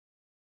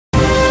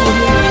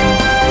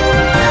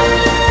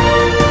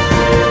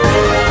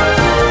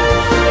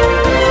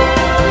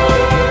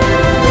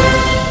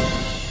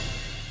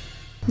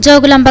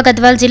జోగులాంబ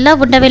గద్వాల జిల్లా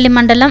ఉండవెల్లి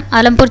మండలం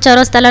అలంపూర్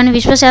చౌరస్తాలోని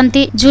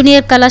విశ్వశాంతి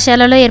జూనియర్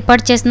కళాశాలలో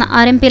ఏర్పాటు చేసిన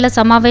RMPల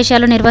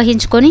సమావేశాలు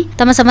నిర్వహించుకొని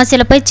తమ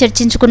సమస్యలపై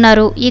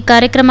చర్చించుకున్నారు। ఈ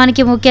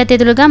కార్యక్రమానికి ముఖ్య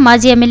అతిథులుగా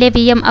మాజీ MLA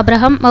PM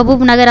Abraham,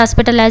 Mahabub Nagar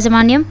hospital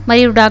యాజమాన్యం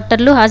మరియు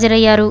డాక్టర్లు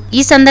హాజరయ్యారు।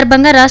 ఈ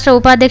సందర్భంగా రాష్ట్ర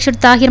ఉపాధ్యక్షుడు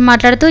తాహిర్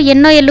మాట్లాడుతూ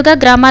ఎన్నో ఏళ్లుగా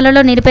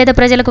గ్రామాలలో నిరుపేద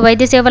ప్రజలకు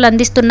వైద్య సేవలు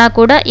అందిస్తున్నా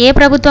కూడా ఏ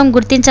ప్రభుత్వం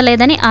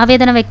గుర్తించలేదని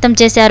ఆవేదన వ్యక్తం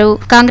చేశారు।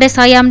 కాంగ్రెస్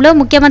హయాంలో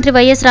ముఖ్యమంత్రి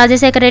వైఎస్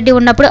రాజశేఖర రెడ్డి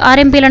ఉన్నప్పుడు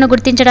RMPలను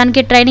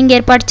గుర్తించడానికి ట్రైనింగ్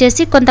ఏర్పాటు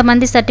చేసి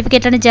కొంతమంది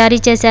సర్టిఫికెట్లను జారీ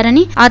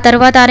చేశారని, ఆ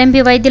తర్వాత RMP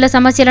వైద్యుల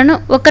సమస్యలను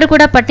ఒక్కరు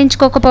కూడా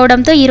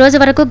పట్టించుకోకపోవడంతో ఈ రోజు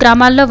వరకు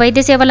గ్రామాల్లో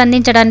వైద్య సేవలు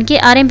అందించడానికి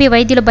RMP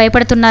వైద్యులు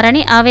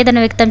భయపడుతున్నారని ఆవేదన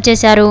వ్యక్తం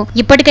చేశారు।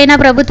 ఇప్పటికైనా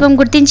ప్రభుత్వం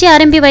గుర్తించి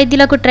RMP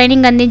వైద్యులకు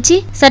ట్రైనింగ్ అందించి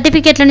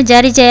సర్టిఫికెట్లను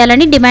జారీ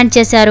చేయాలని డిమాండ్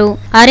చేశారు।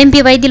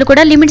 RMP వైద్యులు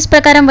కూడా లిమిట్స్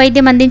ప్రకారం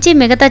వైద్యం అందించి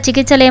మిగతా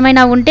చికిత్సలు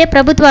ఏమైనా ఉంటే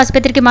ప్రభుత్వ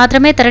ఆసుపత్రికి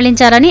మాత్రమే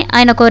తరలించాలని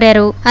ఆయన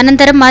కోరారు।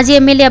 అనంతరం మాజీ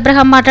ఎమ్మెల్యే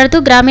అబ్రహం మాట్లాడుతూ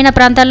గ్రామీణ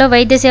ప్రాంతాల్లో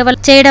వైద్య సేవలు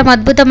చేయడం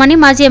అద్భుతమని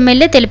మాజీ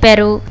ఎమ్మెల్యే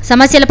తెలిపారు।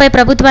 సమస్యలపై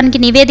ప్రభుత్వానికి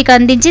నివేదిక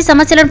అందించి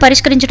సమస్యలను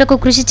పరిష్కరించుటకు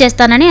కృషి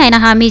చేస్తానని ఆయన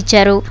హామీ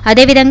ఇచ్చారు।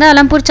 అదేవిధంగా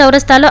అలంపూర్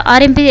చౌరస్తాలో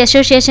RMP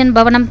అసోసియేషన్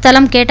భవనం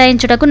స్థలం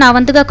కేటాయించుటకు నా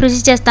వంతుగా కృషి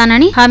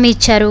చేస్తానని హామీ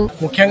ఇచ్చారు।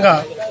 ముఖ్యంగా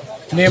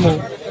మేము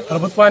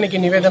ప్రభుత్వానికి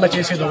నివేదన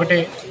చేసేది ఒకటే,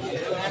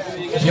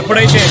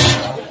 ఎప్పుడైతే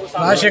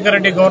రాజశేఖర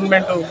రెడ్డి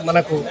గవర్నమెంట్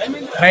మనకు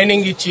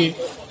ట్రైనింగ్ ఇచ్చి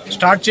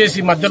స్టార్ట్ చేసి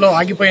మధ్యలో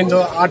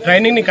ఆగిపోయిందో ఆ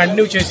ట్రైనింగ్ ని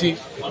కంటిన్యూ చేసి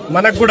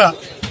మనకు కూడా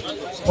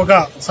ఒక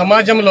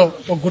సమాజంలో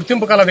ఒక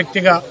గుర్తింపు కల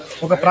వ్యక్తిగా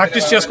ఒక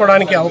ప్రాక్టీస్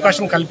చేసుకోవడానికి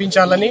అవకాశం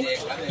కల్పించాలని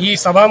ఈ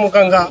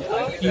సభాముఖంగా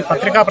ఈ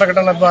పత్రికా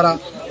ప్రకటన ద్వారా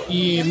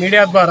ఈ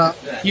మీడియా ద్వారా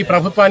ఈ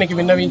ప్రభుత్వానికి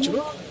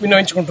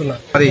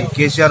విన్నవించుకుంటున్నాను। మరి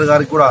కేసీఆర్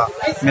గారికి కూడా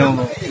మేము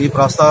ఈ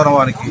ప్రస్తావన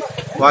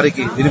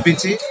వారికి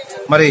వినిపించి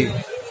మరి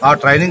ఆ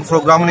ట్రైనింగ్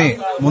ప్రోగ్రామ్ ని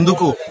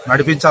ముందుకు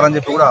నడిపించాలని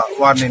చెప్పి కూడా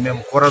వారిని మేము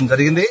కోరడం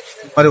జరిగింది।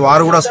 మరి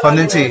వారు కూడా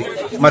స్పందించి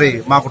మరి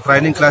మాకు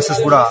ట్రైనింగ్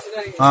క్లాసెస్ కూడా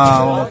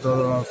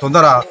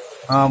తొందర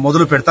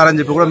మొదలు పెడతారని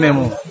చెప్పి కూడా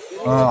మేము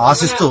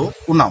ఆశిస్తూ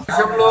ఉన్నాం।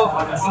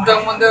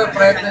 ఇంతకుముందే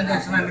ప్రయత్నం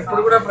చేస్తున్నాను,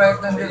 ఇప్పుడు కూడా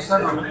ప్రయత్నం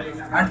చేస్తాను।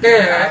 అంటే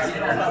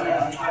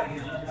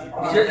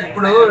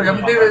ఇప్పుడు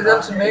empty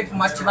results make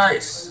much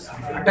noise,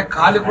 అంటే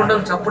ఖాళీ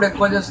కుండలు చప్పుడు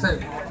ఎక్కువ చేస్తాయి।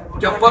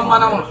 చెప్పని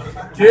మనం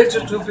చేసి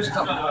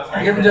చూపిస్తాం,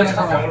 ఏం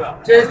చేస్తాము,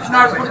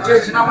 చేసినప్పుడు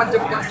చేసినామని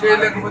చెప్తాం,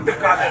 చేయలేకపోతే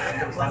కాలేదు।